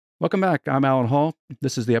Welcome back. I'm Alan Hall.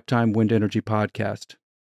 This is the Uptime Wind Energy Podcast.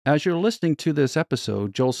 As you're listening to this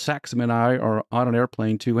episode, Joel Saxum and I are on an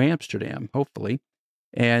airplane to Amsterdam, hopefully,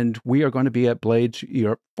 and we are going to be at Blades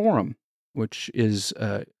Europe Forum, which is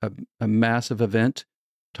a massive event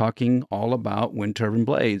talking all about wind turbine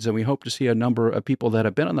blades. And we hope to see a number of people that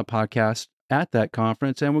have been on the podcast at that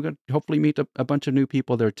conference, and we're going to hopefully meet a bunch of new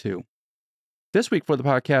people there too. This week for the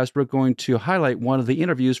podcast, we're going to highlight one of the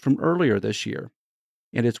interviews from earlier this year.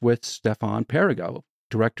 And it's with Stefann Perrigot,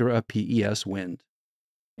 director of PES Wind.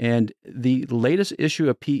 And the latest issue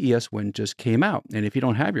of PES Wind just came out. And if you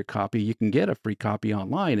don't have your copy, you can get a free copy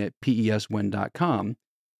online at peswind.com.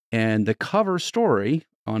 And the cover story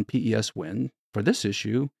on PES Wind for this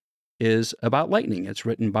issue is about lightning. It's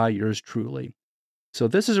written by yours truly. So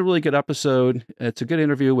this is a really good episode. It's a good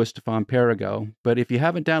interview with Stefann Perrigot. But if you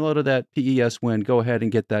haven't downloaded that PES Wind, go ahead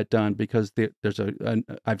and get that done, because there's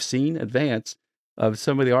I've seen advance of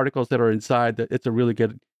some of the articles that are inside. That it's a really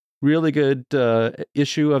good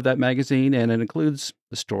issue of that magazine, and it includes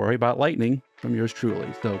a story about lightning from yours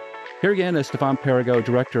truly. So here again is Stefann Perrigot,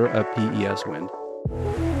 director of PES Wind.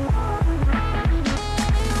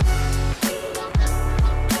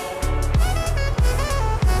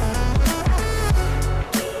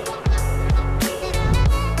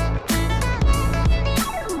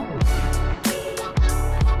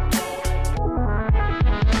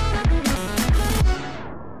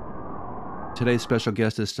 Today's special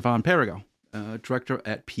guest is Stefann Perrigot, director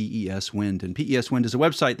at PES Wind. And PES Wind is a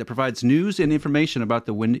website that provides news and information about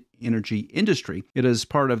the wind energy industry. It is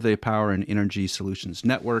part of the Power and Energy Solutions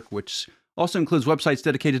Network, which also includes websites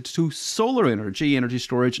dedicated to solar energy, energy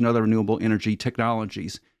storage, and other renewable energy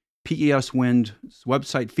technologies. PES Wind's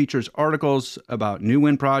website features articles about new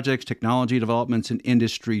wind projects, technology developments, and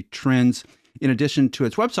industry trends. In addition to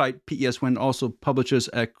its website, PES Wind also publishes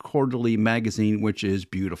a quarterly magazine, which is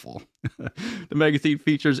beautiful. The magazine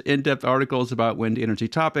features in-depth articles about wind energy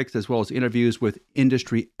topics, as well as interviews with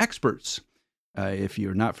industry experts. If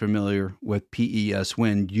you're not familiar with PES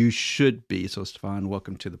Wind, you should be. So, Stefann,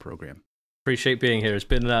 welcome to the program. Appreciate being here. It's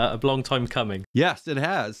been a long time coming. Yes, it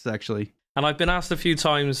has, actually. And I've been asked a few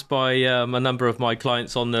times by a number of my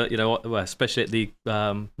clients on the, especially at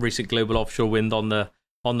the recent Global Offshore Wind on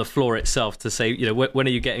the floor itself, to say, when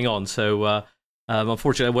are you getting on? So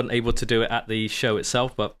unfortunately, I wasn't able to do it at the show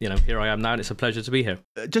itself, but here I am now, and it's a pleasure to be here.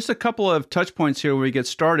 Just a couple of touch points here when we get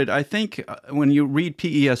started. I think when you read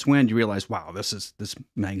PES Wind, you realize, wow, this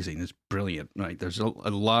magazine is brilliant. Right? There's a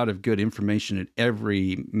lot of good information in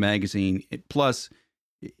every magazine. Plus,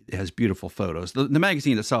 it has beautiful photos. The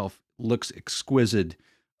magazine itself looks exquisite.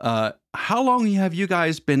 How long have you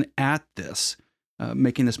guys been at this,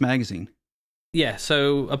 making this magazine? Yeah,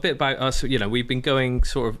 so a bit about us. We've been going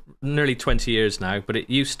sort of nearly 20 years now, but it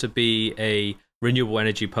used to be a renewable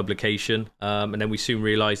energy publication, and then we soon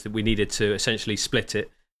realized that we needed to essentially split it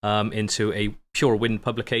into a pure wind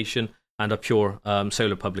publication and a pure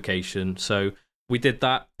solar publication. So we did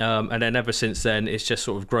that, and then ever since then, it's just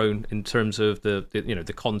sort of grown in terms of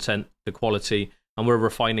the content, the quality, and we're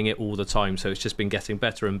refining it all the time. So it's just been getting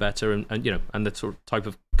better and better, and the sort of type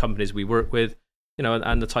of companies we work with,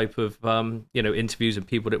 and the type of interviews and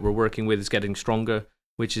people that we're working with is getting stronger,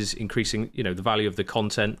 which is increasing the value of the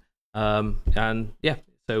content.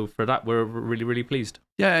 So for that, we're really, really pleased.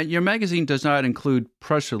 Yeah, your magazine does not include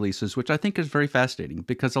press releases, which I think is very fascinating,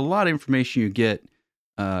 because a lot of information you get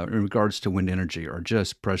in regards to wind energy are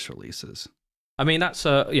just press releases. I mean, that's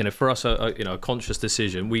for us a conscious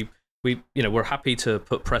decision. We're happy to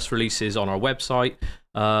put press releases on our website.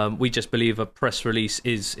 We just believe a press release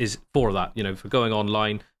is for that, for going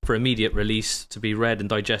online, for immediate release, to be read and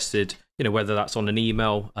digested, whether that's on an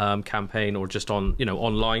email campaign or just on,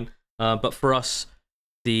 online. But for us,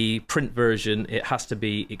 the print version, it has to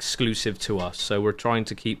be exclusive to us. So we're trying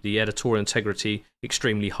to keep the editorial integrity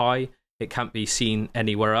extremely high. It can't be seen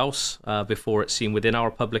anywhere else before it's seen within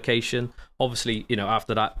our publication. Obviously,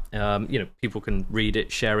 after that, people can read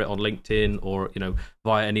it, share it on LinkedIn or,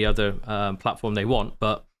 via any other platform they want.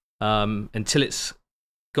 But until it's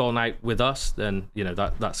gone out with us, then,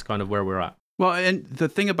 that's kind of where we're at. Well, and the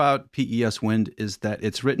thing about PES Wind is that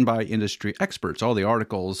it's written by industry experts. All the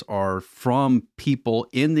articles are from people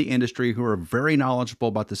in the industry who are very knowledgeable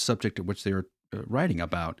about the subject at which they're writing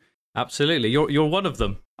about. Absolutely. You're one of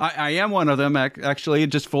them. I am one of them, actually,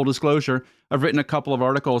 just full disclosure. I've written a couple of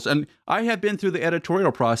articles, and I have been through the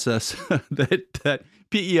editorial process that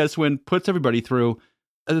PES Wind puts everybody through.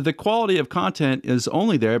 The quality of content is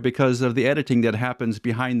only there because of the editing that happens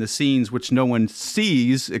behind the scenes, which no one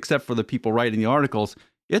sees except for the people writing the articles.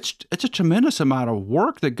 It's a tremendous amount of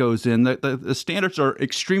work that goes in. The standards are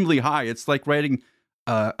extremely high. It's like writing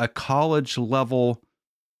a college level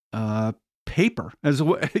paper, as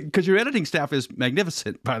because your editing staff is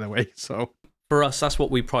magnificent, by the way. So for us, that's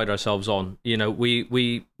what we pride ourselves on. You know,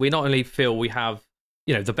 we not only feel we have,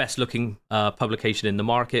 you know, the best looking publication in the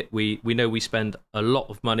market. We know we spend a lot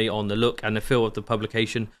of money on the look and the feel of the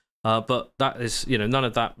publication, but that is, you know, none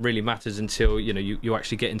of that really matters until, you know, you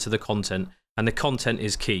actually get into the content, and the content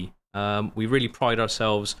is key. We really pride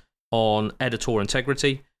ourselves on editorial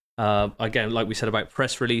integrity. Again, like we said about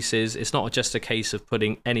press releases, it's not just a case of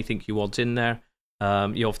putting anything you want in there.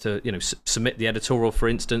 You have to, you know, submit the editorial, for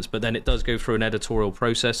instance, but then it does go through an editorial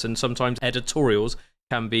process, and sometimes editorials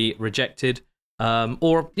can be rejected,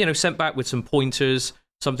 or, you know, sent back with some pointers.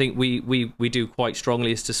 Something we do quite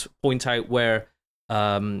strongly is to point out where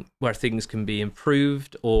things can be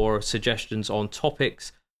improved, or suggestions on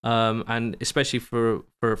topics. And especially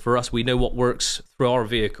for us, we know what works through our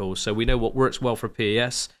vehicles. So we know what works well for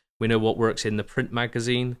PES. We know what works in the print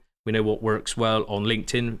magazine. We know what works well on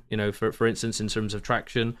LinkedIn, you know, for instance, in terms of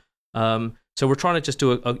traction. So we're trying to just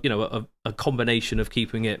do a combination of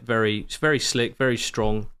keeping it very slick, very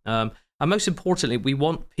strong. And most importantly, we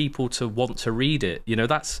want people to want to read it. You know,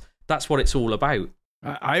 that's what it's all about.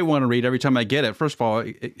 I want to read every time I get it. First of all,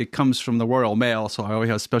 it comes from the Royal Mail, so I always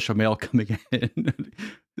have special mail coming in.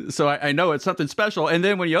 So I know it's something special. And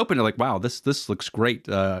then when you open it, like, wow, this looks great.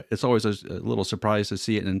 It's always a little surprise to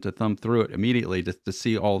see it and to thumb through it immediately to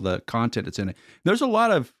see all the content that's in it. There's a lot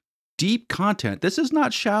of deep content. This is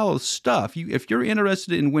not shallow stuff. If you're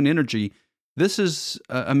interested in wind energy, this is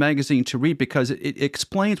a magazine to read, because it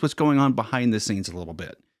explains what's going on behind the scenes a little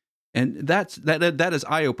bit. And that is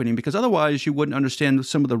eye-opening, because otherwise you wouldn't understand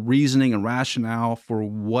some of the reasoning and rationale for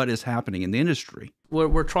what is happening in the industry.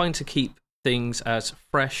 We're trying to keep things as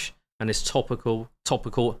fresh and as topical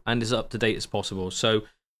and as up-to-date as possible. So,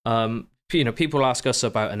 you know, people ask us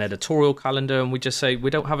about an editorial calendar, and we just say we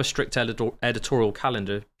don't have a strict editorial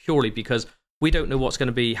calendar, purely because we don't know what's going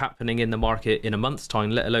to be happening in the market in a month's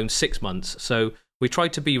time, let alone 6 months. So we try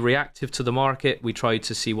to be reactive to the market. We try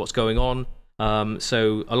to see what's going on.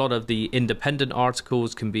 So a lot of the independent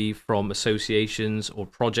articles can be from associations or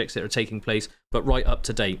projects that are taking place, but right up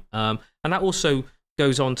to date. And that also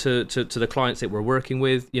goes on to the clients that we're working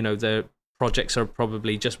with. You know, their projects are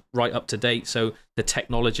probably just right up to date. So the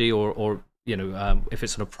technology or you know, if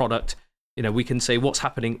it's on a product, you know, we can say what's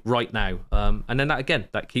happening right now. And then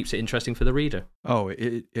that keeps it interesting for the reader. Oh,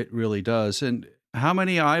 it really does. And how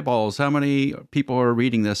many eyeballs, how many people are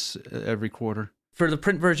reading this every quarter? For the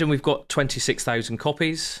print version, we've got 26,000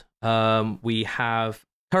 copies. We have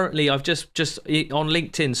currently, I've just on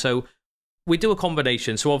LinkedIn, so we do a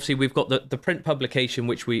combination. So obviously we've got the print publication,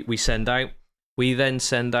 which we send out. We then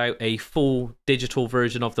send out a full digital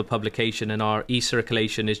version of the publication, and our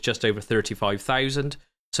e-circulation is just over 35,000.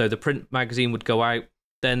 So the print magazine would go out,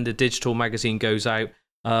 then the digital magazine goes out.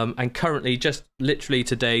 And currently, just literally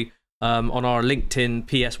today, on our LinkedIn,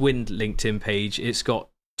 PS Wind LinkedIn page, it's got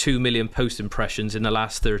 2 million post impressions in the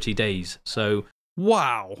last 30 days. So,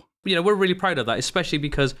 wow. You know, we're really proud of that, especially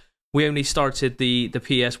because we only started the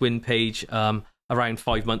PS Wind page around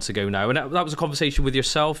 5 months ago now. And that was a conversation with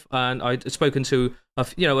yourself, and I'd spoken to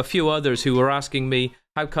a few others who were asking me,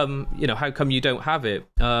 how come you don't have it?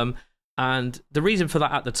 And the reason for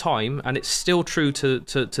that at the time, and it's still true to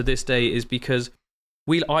this day, is because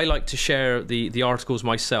I like to share the articles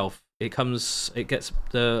myself. It gets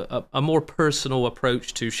a more personal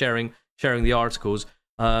approach to sharing the articles,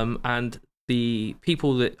 and the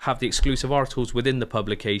people that have the exclusive articles within the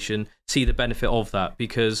publication see the benefit of that,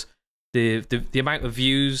 because the amount of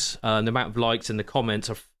views and the amount of likes and the comments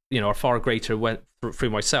are far greater through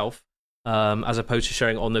myself, as opposed to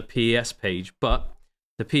sharing on the PES page. But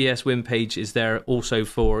the PES Win page is there also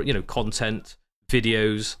for, you know, content,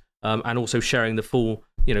 videos, and also sharing the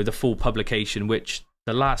full publication, which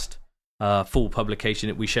the last full publication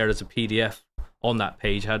that we shared as a PDF on that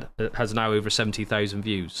page has now over 70,000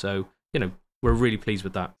 views. So, you know, we're really pleased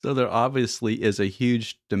with that. So there obviously is a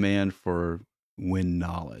huge demand for wind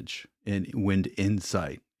knowledge and wind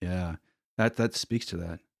insight. Yeah, that speaks to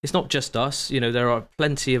that. It's not just us. You know, there are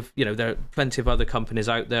plenty of other companies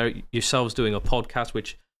out there. Yourselves doing a podcast,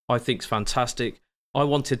 which I think is fantastic. I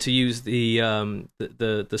wanted to use the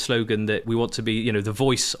slogan that we want to be, you know, the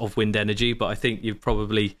voice of wind energy, but I think you've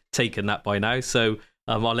probably taken that by now. So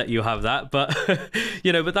I'll let you have that. But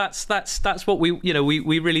you know, but that's what we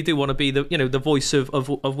really do want to be, the voice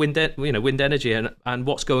of wind energy and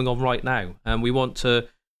what's going on right now. And we want to,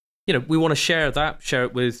 we want to share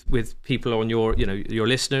it with people on your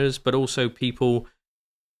listeners, but also people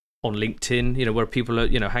on LinkedIn, where people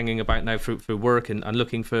are, hanging about now for work and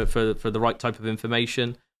looking for the right type of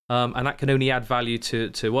information. and that can only add value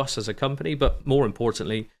to us as a company, but more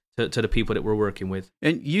importantly, to the people that we're working with.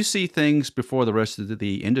 And you see things before the rest of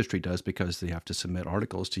the industry does, because they have to submit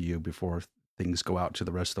articles to you before things go out to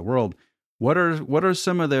the rest of the world. What are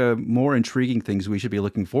some of the more intriguing things we should be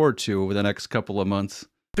looking forward to over the next couple of months?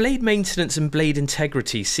 Blade maintenance and blade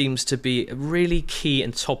integrity seems to be really key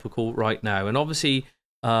and topical right now. And obviously,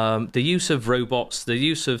 the use of robots, the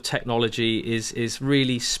use of technology is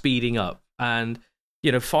really speeding up. And,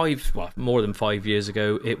 more than 5 years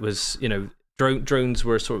ago, it was, drones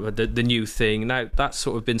were sort of the new thing. Now that's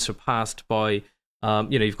sort of been surpassed by,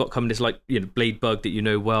 you've got companies like, Blade Bug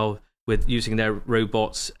that well, with using their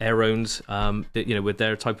robots, Aerones, with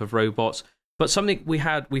their type of robots. But something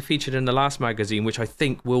we featured in the last magazine, which I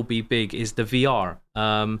think will be big, is the VR,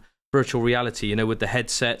 virtual reality, with the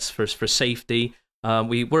headsets for safety.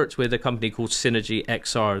 We worked with a company called Synergy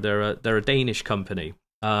XR. They're a Danish company.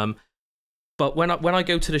 But when I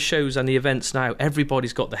go to the shows and the events now,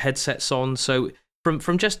 everybody's got the headsets on. So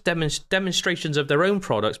from just demonstrations of their own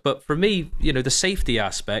products, but for me, the safety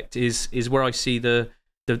aspect is where I see the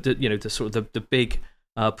big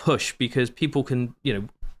push, because people can,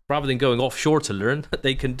 rather than going offshore to learn,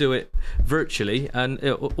 they can do it virtually, and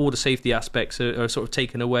all the safety aspects are sort of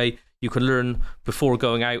taken away. You can learn before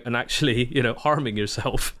going out and actually, harming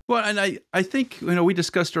yourself. Well, and I think, we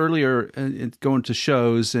discussed earlier going to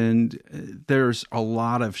shows, and there's a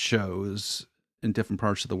lot of shows in different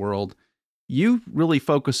parts of the world. You really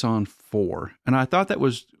focus on 4. And I thought that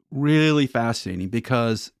was really fascinating,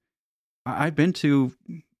 because I've been to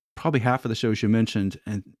probably half of the shows you mentioned,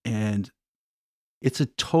 and it's a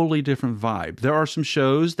totally different vibe. There are some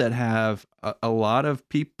shows that have a lot of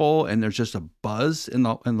people, and there's just a buzz in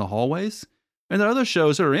the hallways. And there are other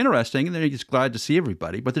shows that are interesting, and they're just glad to see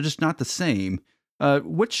everybody, but they're just not the same.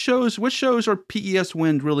 Which shows are PES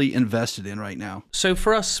Wind really invested in right now? So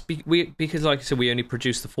for us, because like I said, we only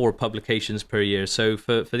produce the 4 publications per year. So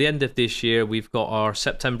for the end of this year, we've got our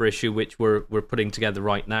September issue, which we're putting together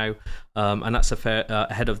right now, and that's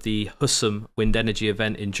ahead of the Husum Wind Energy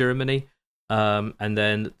event in Germany. And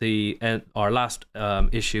then our last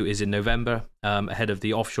issue is in November, ahead of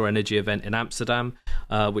the offshore energy event in Amsterdam,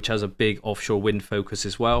 which has a big offshore wind focus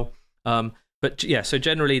as well. But yeah, so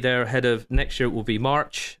generally they're ahead of, next year it will be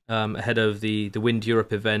March, ahead of the Wind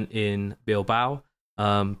Europe event in Bilbao.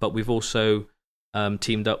 But we've also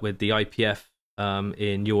teamed up with the IPF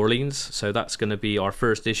in New Orleans. So that's going to be our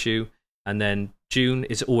first issue. And then June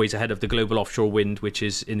is always ahead of the Global Offshore Wind, which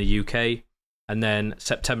is in the UK. And then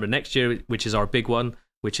September next year, which is our big one,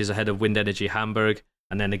 which is ahead of Wind Energy Hamburg.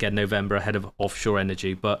 And then again, November ahead of Offshore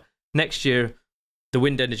Energy. But next year, the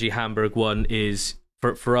Wind Energy Hamburg one is,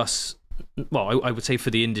 for us, well, I would say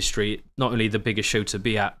for the industry, not only the biggest show to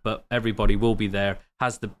be at, but everybody will be there,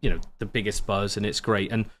 has the biggest buzz, and it's great.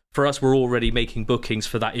 And for us, we're already making bookings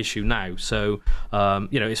for that issue now. So,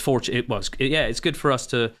 it's fortunate. It's good for us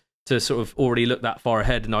to sort of already look that far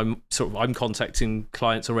ahead. And I'm contacting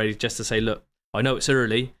clients already just to say, look, I know it's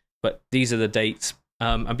early, but these are the dates.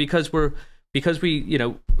 And because we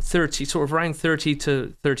 30 sort of around 30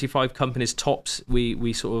 to 35 companies tops,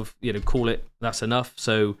 we sort of call it that's enough.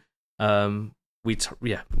 So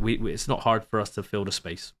it's not hard for us to fill the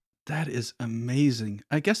space. That is amazing.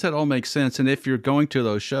 I guess that all makes sense. And if you're going to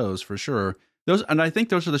those shows, for sure, and I think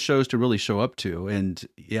those are the shows to really show up to. And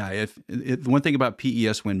yeah, one thing about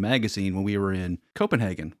PES Wind magazine, when we were in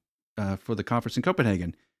Copenhagen for the conference in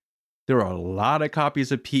Copenhagen, there are a lot of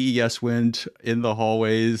copies of PES Wind in the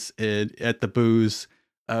hallways and at the booths,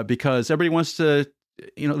 because everybody wants to,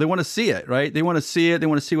 they want to see it, right? They want to see it. They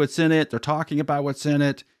want to see what's in it. They're talking about what's in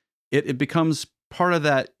it. It becomes part of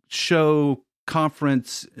that show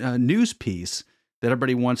conference news piece that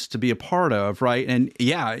everybody wants to be a part of, right? And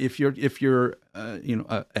yeah, if you're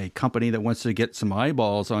a company that wants to get some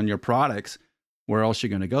eyeballs on your products, where else are you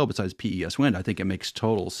going to go besides PES Wind? I think it makes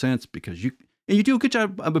total sense, because you do a good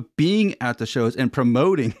job of being at the shows and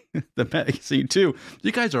promoting the magazine too.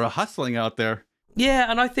 You guys are hustling out there.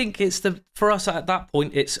 Yeah, and I think for us at that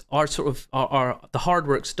point, it's our sort of the hard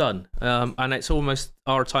work's done, and it's almost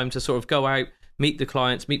our time to sort of go out, meet the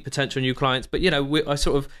clients, meet potential new clients. But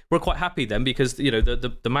we're quite happy then, because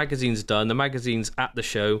the magazine's done, the magazine's at the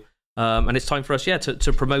show, and it's time for us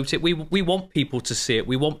to promote it. We want people to see it,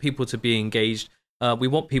 we want people to be engaged, we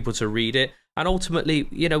want people to read it, and ultimately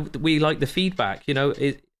we like the feedback.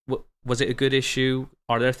 Was it a good issue?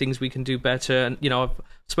 Are there things we can do better? And I've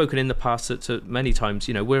spoken in the past to many times.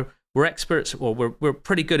 We're experts, or we're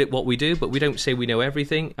pretty good at what we do, but we don't say we know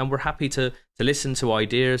everything. And we're happy to listen to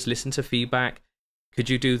ideas, listen to feedback. Could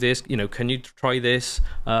you do this? Can you try this?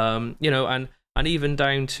 And even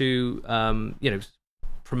down to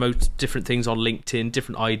promote different things on LinkedIn,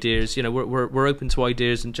 different ideas. You know, we're open to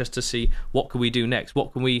ideas, and just to see what can we do next,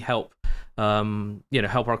 what can we help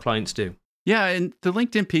help our clients do. Yeah, and the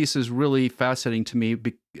LinkedIn piece is really fascinating to me.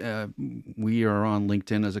 We are on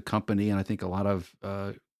LinkedIn as a company, and I think a lot of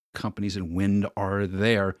companies in wind are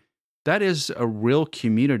there. That is a real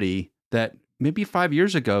community that maybe 5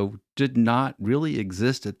 years ago did not really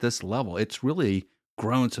exist at this level. It's really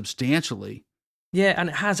grown substantially. Yeah, and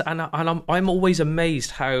it has, and I'm always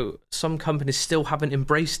amazed how some companies still haven't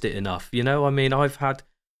embraced it enough. You know, I mean, I've had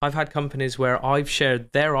companies where I've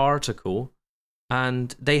shared their article,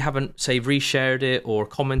 and they haven't, say, reshared it or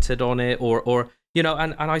commented on it, or you know,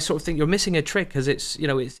 and I sort of think you're missing a trick, because it's, you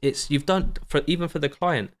know, it's you've done, for even for the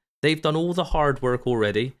client, they've done all the hard work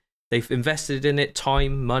already. They've invested in it,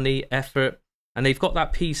 time, money, effort, and they've got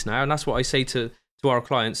that piece now. And that's what I say to our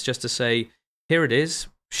clients, just to say, here it is.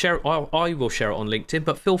 Share. I will share it on LinkedIn,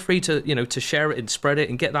 but feel free to, you know, to share it and spread it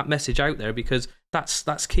and get that message out there, because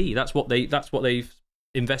that's key. That's what they've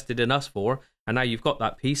invested in us for, and now you've got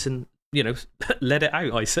that piece, and, you know, let it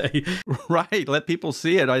out, I say. Right, let people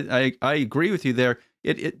see it. I agree with you there.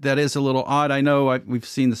 That is a little odd. I know we've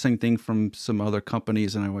seen the same thing from some other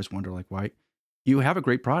companies, and I always wonder, like, why? You have a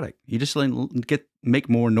great product. You just make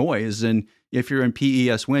more noise, and if you're in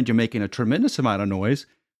PES Wind, you're making a tremendous amount of noise.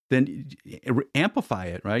 Then amplify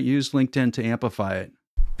it, right? Use LinkedIn to amplify it.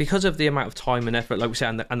 Because of the amount of time and effort, like we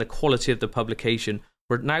said, and the quality of the publication,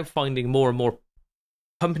 we're now finding more and more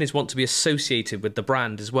companies want to be associated with the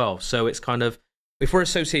brand as well. So it's kind of, if we're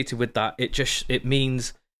associated with that, it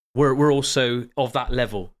means we're also of that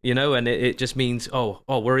level, you know, and it just means, oh,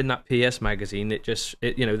 we're in that PES magazine.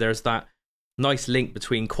 You know, there's that nice link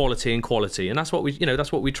between quality and quality, and that's what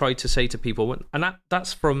we try to say to people, and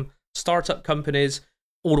that's from startup companies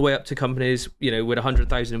all the way up to companies, you know, with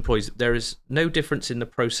 100,000 employees. There is no difference in the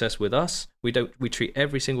process with us. We treat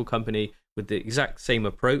every single company with the exact same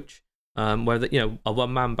approach. Whether, you know, a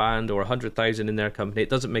one-man band or 100,000 in their company, it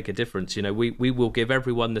doesn't make a difference. You know, we will give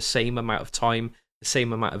everyone the same amount of time, the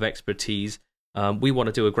same amount of expertise. We want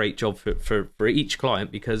to do a great job for each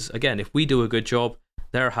client, because, again, if we do a good job,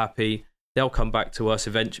 they're happy. They'll come back to us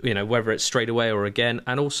eventually, you know, whether it's straight away or again,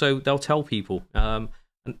 and also they'll tell people.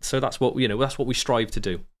 And so that's what we strive to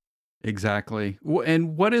do. Exactly.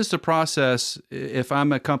 And what is the process if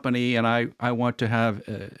I'm a company and I want to have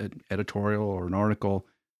an editorial or an article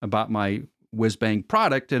about my whiz bang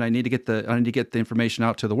product, and I need to get the information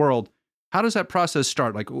out to the world? How does that process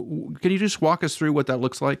start? Like, can you just walk us through what that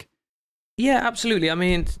looks like? Yeah, absolutely. I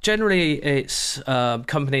mean, generally, it's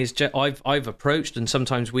companies I've approached, and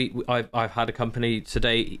sometimes I've had a company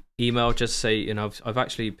today email just say, you know, I've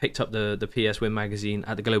actually picked up the PES Wind magazine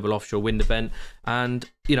at the Global Offshore Wind event, and,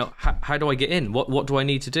 you know, how do I get in? What do I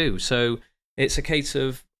need to do? So it's a case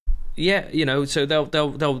of, yeah, you know, so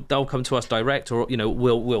they'll come to us direct, or, you know,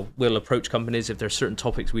 we'll approach companies if there's certain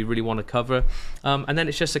topics we really want to cover, and then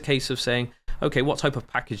it's just a case of saying, okay, what type of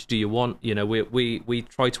package do you want? You know, we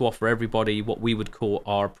try to offer everybody what we would call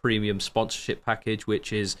our premium sponsorship package,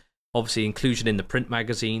 which is obviously inclusion in the print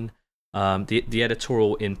magazine, the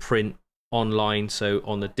editorial in print, online, so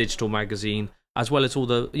on the digital magazine, as well as all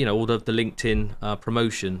the LinkedIn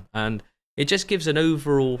promotion, and it just gives an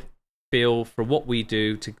overall feel for what we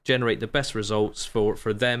do to generate the best results for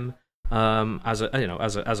them as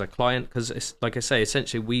a client, because it's like I say,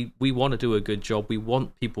 essentially we want to do a good job. We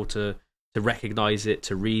want people to recognize it,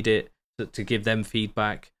 to read it, to give them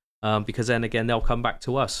feedback, because then again they'll come back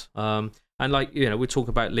to us. And, like, you know, we talk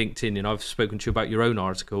about LinkedIn, you know, I've spoken to you about your own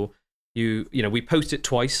article. You know, we post it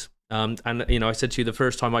twice, and, you know, I said to you the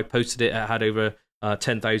first time I posted it, it had over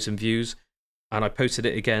 10,000 views. And I posted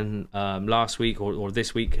it again last week or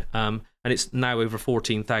this week, and it's now over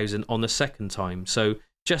 14,000 on the second time. So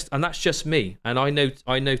and that's just me. And I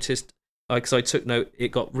noticed, because I took note,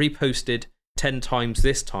 it got reposted 10 times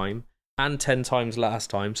this time and 10 times last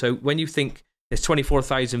time. So when you think it's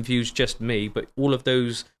 24,000 views, just me, but all of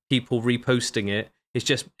those people reposting it, it's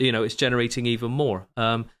just, you know, it's generating even more.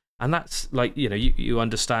 And that's, like, you know, you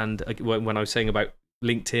understand when I was saying about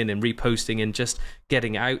LinkedIn and reposting and just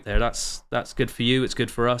getting it out there, that's good for you, it's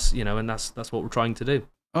good for us, you know, and that's what we're trying to do.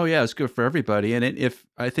 Oh yeah, it's good for everybody. And if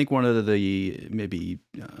I think one of the maybe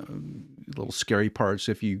little scary parts,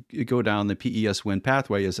 if you go down the PES Wind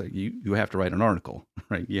pathway, is that you have to write an article,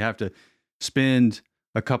 right? You have to spend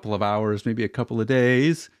a couple of hours, maybe a couple of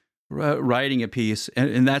days, writing a piece,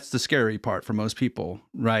 and that's the scary part for most people,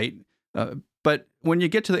 right? But when you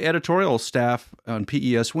get to the editorial staff on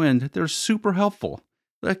PES Wind, they're super helpful.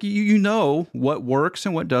 Like, you know what works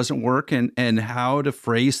and what doesn't work, and how to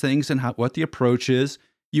phrase things, and what the approach is.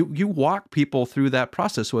 You walk people through that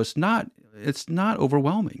process. So it's not it's not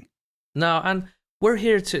overwhelming. No, and we're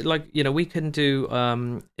here to, like, we can do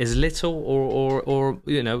as little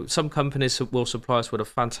or some companies will supply us with a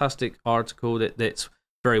fantastic article that's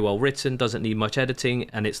very well written, doesn't need much editing,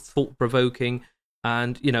 and it's thought provoking.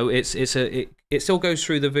 And it still goes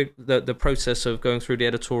through the process of going through the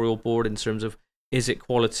editorial board in terms of, is it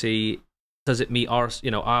quality, does it meet our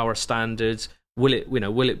our standards, will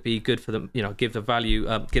it be good for them, give the value,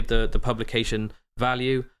 give the publication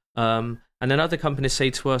value. And then other companies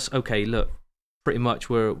say to us, okay, look, pretty much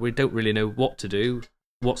we don't really know what to do.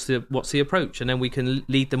 What's the approach? And then we can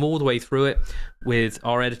lead them all the way through it. With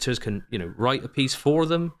our editors can write a piece for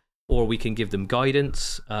them, or we can give them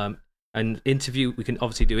guidance. And interview, we can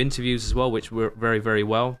obviously do interviews as well, which work very, very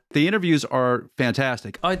well. The interviews are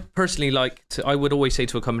fantastic. I personally I would always say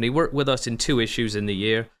to a company, work with us in 2 issues in the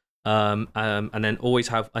year, and then always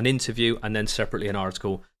have an interview and then separately an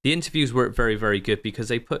article. The interviews work very, very good because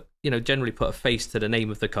they generally put a face to the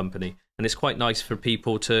name of the company. And it's quite nice for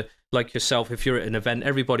people to, like yourself, if you're at an event,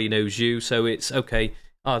 everybody knows you. So it's okay.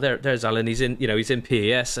 Oh, there's Alan. He's in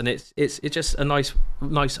PES, and it's just a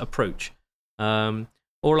nice approach.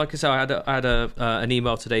 Or like I said, I had an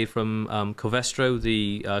email today from Covestro,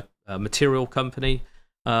 the material company.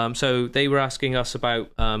 So they were asking us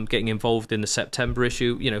about getting involved in the September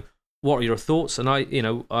issue. What are your thoughts? And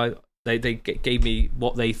they gave me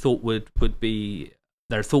what they thought would be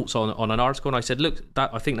their thoughts on an article, and I said, look,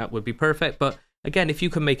 I think that would be perfect. But again, if you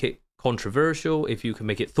can make it controversial, if you can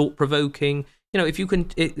make it thought provoking, if you can,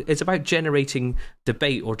 it's about generating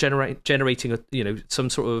debate or generating some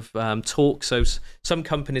sort of talk. So some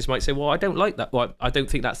companies might say, well, I don't like that. Well, I don't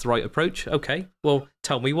think that's the right approach. Okay, well,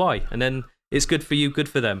 tell me why. And then it's good for you, good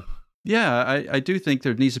for them. Yeah, I do think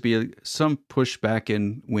there needs to be some pushback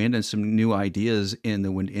in wind and some new ideas in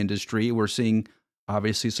the wind industry. We're seeing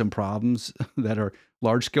obviously some problems that are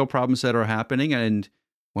large-scale problems that are happening, and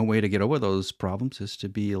one way to get over those problems is to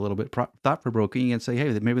be a little bit thought-provoking and say,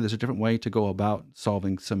 hey, maybe there's a different way to go about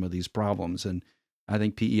solving some of these problems. And I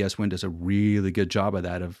think PES Wind does a really good job of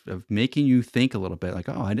that, of making you think a little bit like,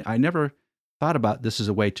 oh, I never thought about this as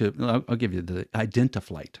a way to, I'll give you the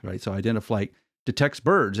Identiflight, right? So Identiflight detects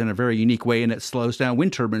birds in a very unique way, and it slows down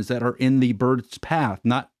wind turbines that are in the bird's path.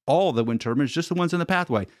 Not all the wind turbines, just the ones in the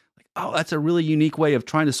pathway. Like, oh, that's a really unique way of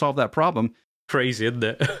trying to solve that problem. Crazy, isn't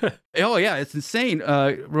it? Oh, yeah, it's insane.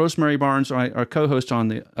 Rosemary Barnes, our co-host on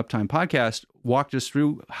the Uptime podcast, walked us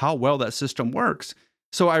through how well that system works.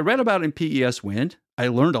 So I read about it in PES Wind. I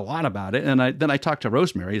learned a lot about it. And then I talked to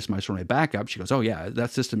Rosemary, as my sort of backup. She goes, oh, yeah,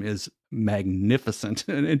 that system is magnificent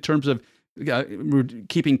in terms of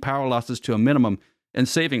keeping power losses to a minimum and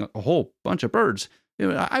saving a whole bunch of birds.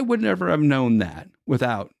 I would never have known that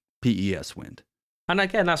without PES Wind. And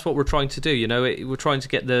again, that's what we're trying to do. We're trying to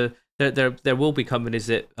get there will be companies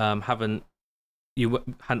that haven't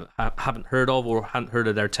heard of or hadn't heard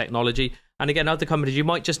of their technology. And again, other companies, you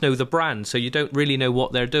might just know the brand, so you don't really know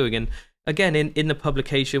what they're doing. And again, in the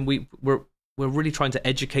publication, we're really trying to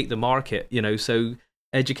educate the market, so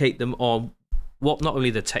educate them on what, not only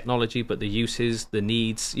the technology, but the uses, the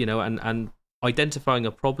needs, and identifying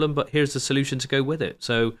a problem, but here's the solution to go with it.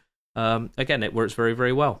 So again, it works very,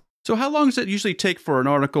 very well. So how long does it usually take for an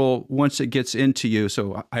article once it gets into you?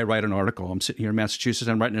 So I write an article. I'm sitting here in Massachusetts.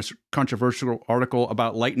 I'm writing this controversial article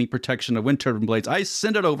about lightning protection of wind turbine blades. I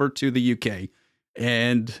send it over to the UK.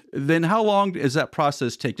 And then how long does that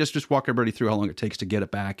process take? Just walk everybody through how long it takes to get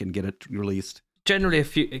it back and get it released. Generally,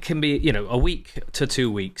 it can be a week to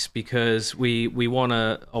 2 weeks, because we want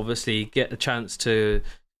to obviously get a chance to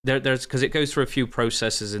there's because it goes through a few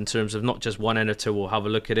processes in terms of not just one editor will have a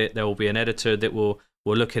look at it. There will be an editor that will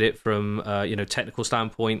look at it from technical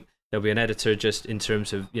standpoint. There'll be an editor just in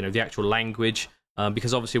terms of the actual language,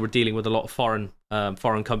 because obviously we're dealing with a lot of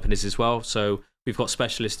foreign companies as well. So we've got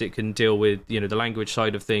specialists that can deal with the language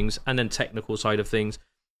side of things and then technical side of things.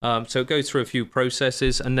 So it goes through a few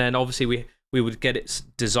processes, and then obviously we would get it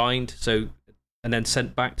designed, and then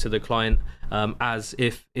sent back to the client as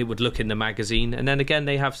if it would look in the magazine. And then again,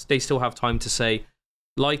 they still have time to say,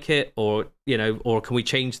 like it, or can we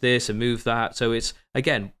change this and move that. So it's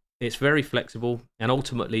very flexible, and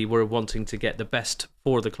ultimately we're wanting to get the best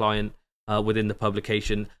for the client within the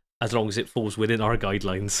publication, as long as it falls within our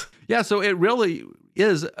guidelines. Yeah, so it really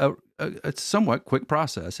is a somewhat quick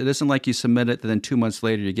process. It isn't like you submit it, and then 2 months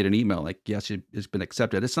later you get an email like, yes, it's been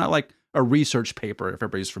accepted. It's not like a research paper, if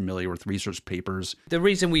everybody's familiar with research papers. The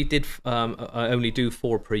reason we did only do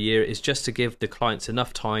 4 per year is just to give the clients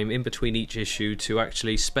enough time in between each issue to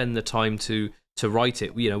actually spend the time to write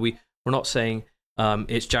it. We're not saying,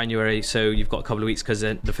 It's January, so you've got a couple of weeks because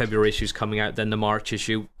then the February issue is coming out, then the March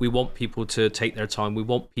issue. We want people to take their time. We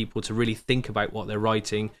want people to really think about what they're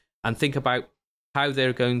writing and think about how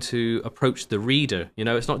they're going to approach the reader. You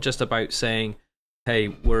know, it's not just about saying, hey,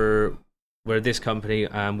 we're this company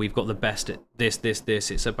and we've got the best at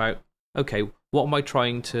this. It's about, okay, what am I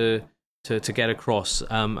trying to get across?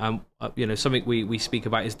 You know, something we speak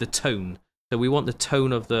about is the tone. So we want the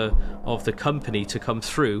tone of the company to come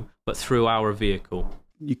through, but through our vehicle.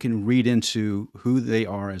 You can read into who they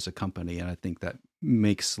are as a company, and I think that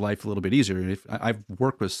makes life a little bit easier. I've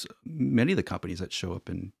worked with many of the companies that show up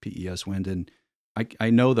in PES Wind, and I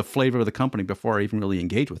know the flavor of the company before I even really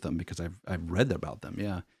engage with them because I've read about them.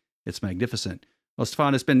 Yeah, it's magnificent. Well,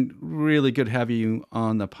 Stefann, it's been really good having you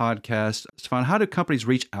on the podcast. Stefann, how do companies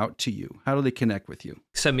reach out to you? How do they connect with you?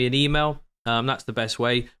 Send me an email. That's the best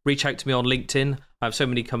way. Reach out to me on LinkedIn. I have so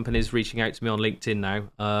many companies reaching out to me on LinkedIn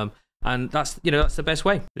now. And that's the best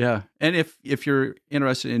way. Yeah. And if you're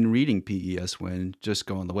interested in reading PES Wind, just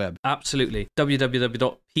go on the web. Absolutely.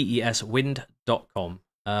 www.peswind.com.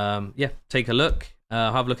 Yeah, take a look.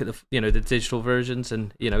 Have a look at the digital versions,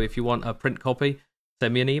 and if you want a print copy,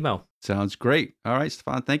 send me an email. Sounds great. All right,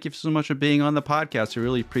 Stefann, thank you so much for being on the podcast. I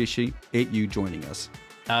really appreciate you joining us.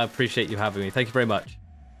 I appreciate you having me. Thank you very much.